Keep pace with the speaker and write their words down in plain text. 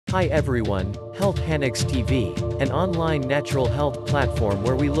Hi everyone, Health Hanics TV, an online natural health platform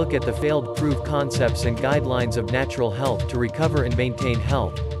where we look at the failed-proof concepts and guidelines of natural health to recover and maintain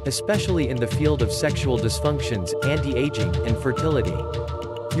health, especially in the field of sexual dysfunctions, anti-aging, and fertility.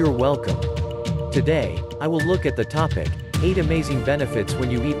 You're welcome. Today, I will look at the topic, 8 amazing benefits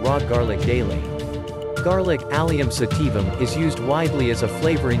when you eat raw garlic daily. Garlic, Allium sativum, is used widely as a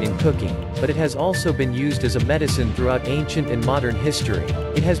flavoring in cooking, but it has also been used as a medicine throughout ancient and modern history.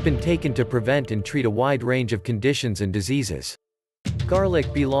 It has been taken to prevent and treat a wide range of conditions and diseases.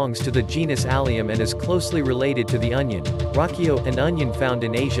 Garlic belongs to the genus Allium and is closely related to the onion, rachio, an onion found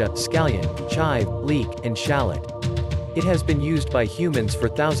in Asia, scallion, chive, leek, and shallot. It has been used by humans for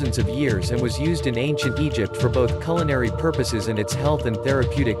thousands of years and was used in ancient Egypt for both culinary purposes and its health and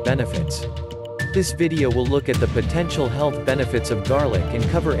therapeutic benefits. This video will look at the potential health benefits of garlic and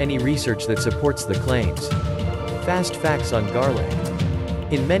cover any research that supports the claims. Fast facts on garlic.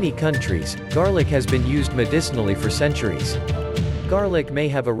 In many countries, garlic has been used medicinally for centuries. Garlic may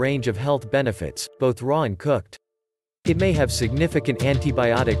have a range of health benefits, both raw and cooked. It may have significant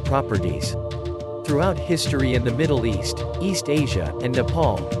antibiotic properties. Throughout history in the Middle East, East Asia, and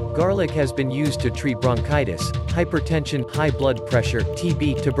Nepal, garlic has been used to treat bronchitis, hypertension, high blood pressure,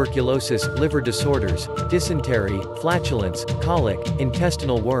 TB, tuberculosis, liver disorders, dysentery, flatulence, colic,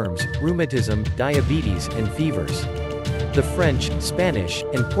 intestinal worms, rheumatism, diabetes, and fevers. The French, Spanish,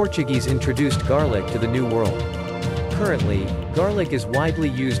 and Portuguese introduced garlic to the New World. Currently, garlic is widely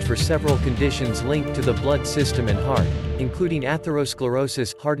used for several conditions linked to the blood system and heart, including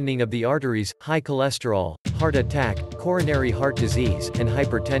atherosclerosis, hardening of the arteries, high cholesterol, heart attack, coronary heart disease, and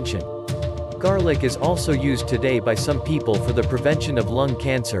hypertension. Garlic is also used today by some people for the prevention of lung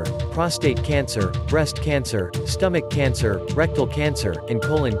cancer, prostate cancer, breast cancer, stomach cancer, rectal cancer, and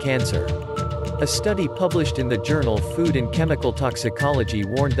colon cancer. A study published in the journal Food and Chemical Toxicology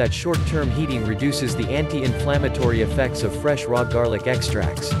warned that short-term heating reduces the anti-inflammatory effects of fresh raw garlic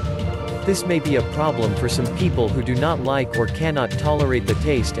extracts. This may be a problem for some people who do not like or cannot tolerate the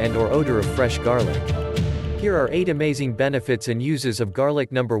taste and/or odor of fresh garlic. Here are 8 amazing benefits and uses of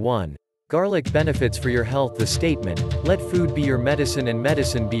garlic. Number 1. Garlic benefits for your health. The statement, "Let food be your medicine and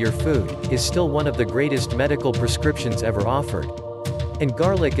medicine be your food," is still one of the greatest medical prescriptions ever offered. And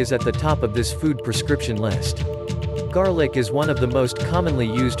garlic is at the top of this food prescription list. Garlic is one of the most commonly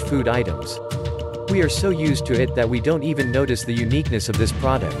used food items. We are so used to it that we don't even notice the uniqueness of this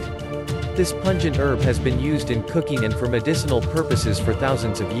product. This pungent herb has been used in cooking and for medicinal purposes for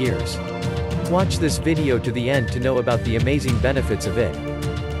thousands of years. Watch this video to the end to know about the amazing benefits of it.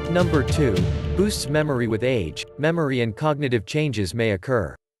 Number 2. Boosts memory. With age, memory and cognitive changes may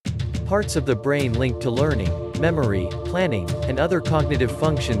occur. Parts of the brain linked to learning, memory, planning, and other cognitive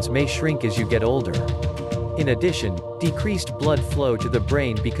functions may shrink as you get older. In addition, decreased blood flow to the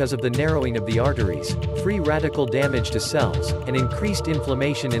brain because of the narrowing of the arteries, free radical damage to cells, and increased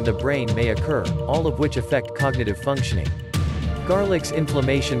inflammation in the brain may occur, all of which affect cognitive functioning. Garlic's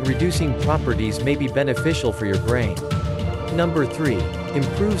inflammation-reducing properties may be beneficial for your brain. Number 3.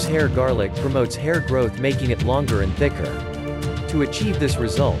 Improves hair. Garlic promotes hair growth, making it longer and thicker. To achieve this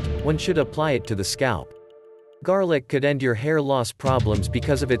result, one should apply it to the scalp. Garlic could end your hair loss problems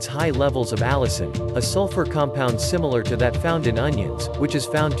because of its high levels of allicin, a sulfur compound similar to that found in onions, which is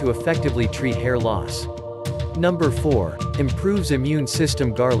found to effectively treat hair loss. Number 4. Improves immune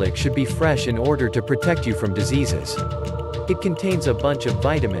system. Garlic should be fresh in order to protect you from diseases. It contains a bunch of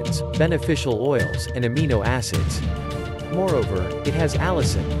vitamins, beneficial oils, and amino acids. Moreover, it has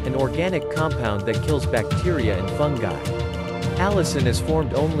allicin, an organic compound that kills bacteria and fungi. Allicin is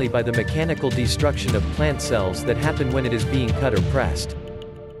formed only by the mechanical destruction of plant cells that happen when it is being cut or pressed.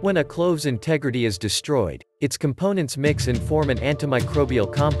 When a clove's integrity is destroyed, its components mix and form an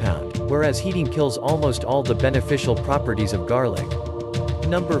antimicrobial compound, whereas heating kills almost all the beneficial properties of garlic.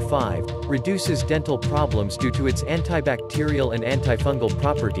 Number 5. Reduces dental problems. Due to its antibacterial and antifungal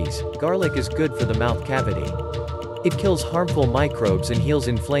properties, garlic is good for the mouth cavity. It kills harmful microbes and heals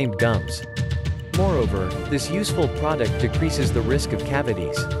inflamed gums. Moreover, this useful product decreases the risk of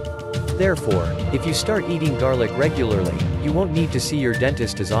cavities. Therefore, if you start eating garlic regularly, you won't need to see your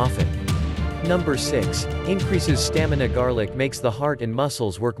dentist as often. Number 6. Increases stamina. Garlic makes the heart and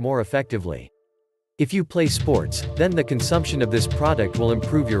muscles work more effectively. If you play sports, then the consumption of this product will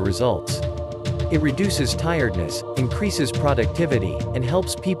improve your results. It reduces tiredness, increases productivity, and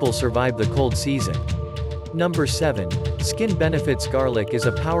helps people survive the cold season. Number 7. Skin benefits. Garlic is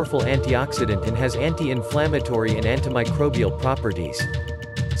a powerful antioxidant and has anti-inflammatory and antimicrobial properties.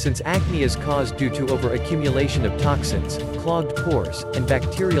 Since acne is caused due to overaccumulation of toxins, clogged pores, and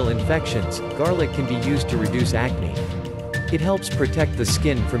bacterial infections, garlic can be used to reduce acne. It helps protect the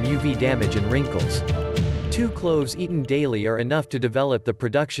skin from UV damage and wrinkles. 2 cloves eaten daily are enough to develop the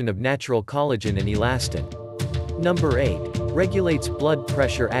production of natural collagen and elastin. Number 8. Regulates blood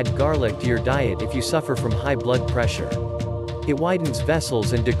pressure. Add garlic to your diet if you suffer from high blood pressure. It widens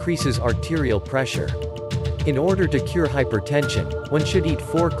vessels and decreases arterial pressure. In order to cure hypertension, one should eat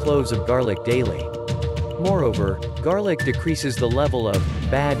 4 cloves of garlic daily. Moreover, garlic decreases the level of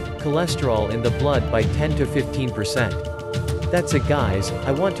bad cholesterol in the blood by 10 to 15%. That's it guys,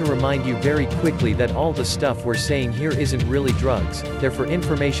 I want to remind you very quickly that all the stuff we're saying here isn't really drugs, they're for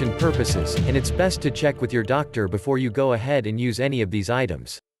information purposes, and it's best to check with your doctor before you go ahead and use any of these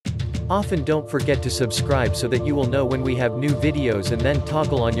items. Often don't forget to subscribe so that you will know when we have new videos, and then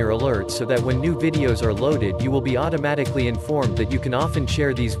toggle on your alerts so that when new videos are loaded you will be automatically informed. That you can often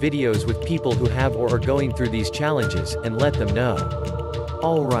share these videos with people who have or are going through these challenges, and let them know.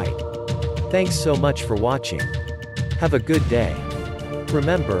 Alright. Thanks so much for watching. Have a good day.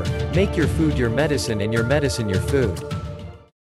 Remember, make your food your medicine and your medicine your food.